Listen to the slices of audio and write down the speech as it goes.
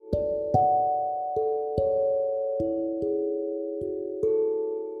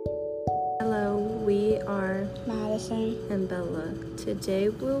Madison. And Bella. Today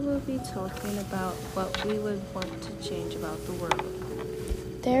we will be talking about what we would want to change about the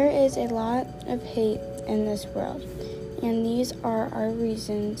world. There is a lot of hate in this world, and these are our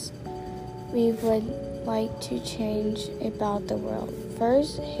reasons we would like to change about the world.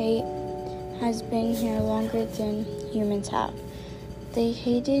 First, hate has been here longer than humans have. They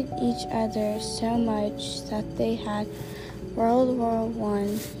hated each other so much that they had World War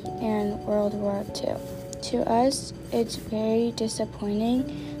I and World War II. To us, it's very disappointing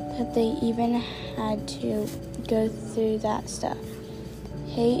that they even had to go through that stuff.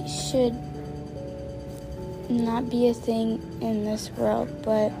 Hate should not be a thing in this world,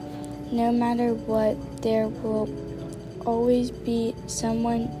 but no matter what, there will always be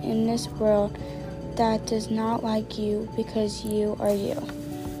someone in this world that does not like you because you are you.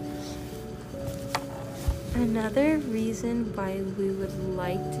 Another reason why we would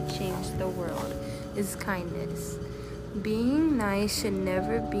like to change the world is kindness. Being nice should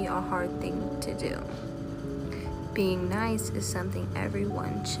never be a hard thing to do. Being nice is something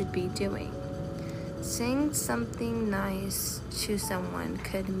everyone should be doing. Saying something nice to someone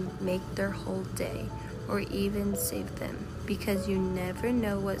could make their whole day or even save them, because you never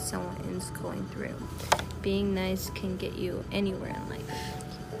know what someone is going through. Being nice can get you anywhere in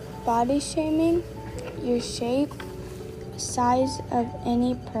life. Body shaming, your shape, size of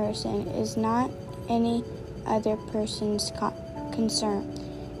any person is not any other person's concern.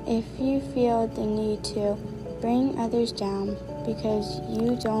 If you feel the need to bring others down because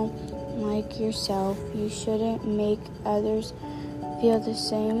you don't like yourself, you shouldn't make others feel the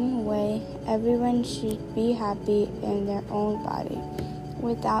same way. Everyone should be happy in their own body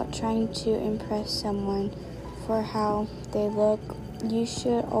without trying to impress someone for how they look. You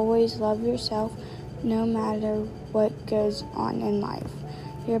should always love yourself no matter what goes on in life.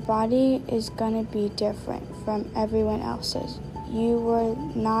 Your body is going to be different from everyone else's. You were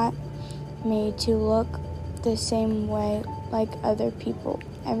not made to look the same way like other people.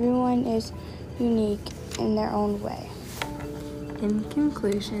 Everyone is unique in their own way. In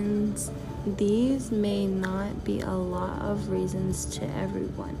conclusions, these may not be a lot of reasons to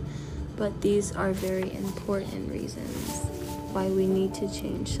everyone, but these are very important reasons why we need to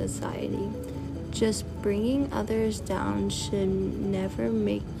change society. Just bringing others down should never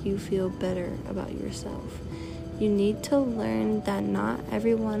make you feel better about yourself. You need to learn that not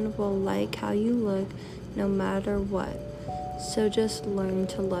everyone will like how you look no matter what. So just learn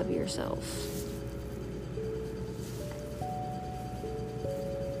to love yourself.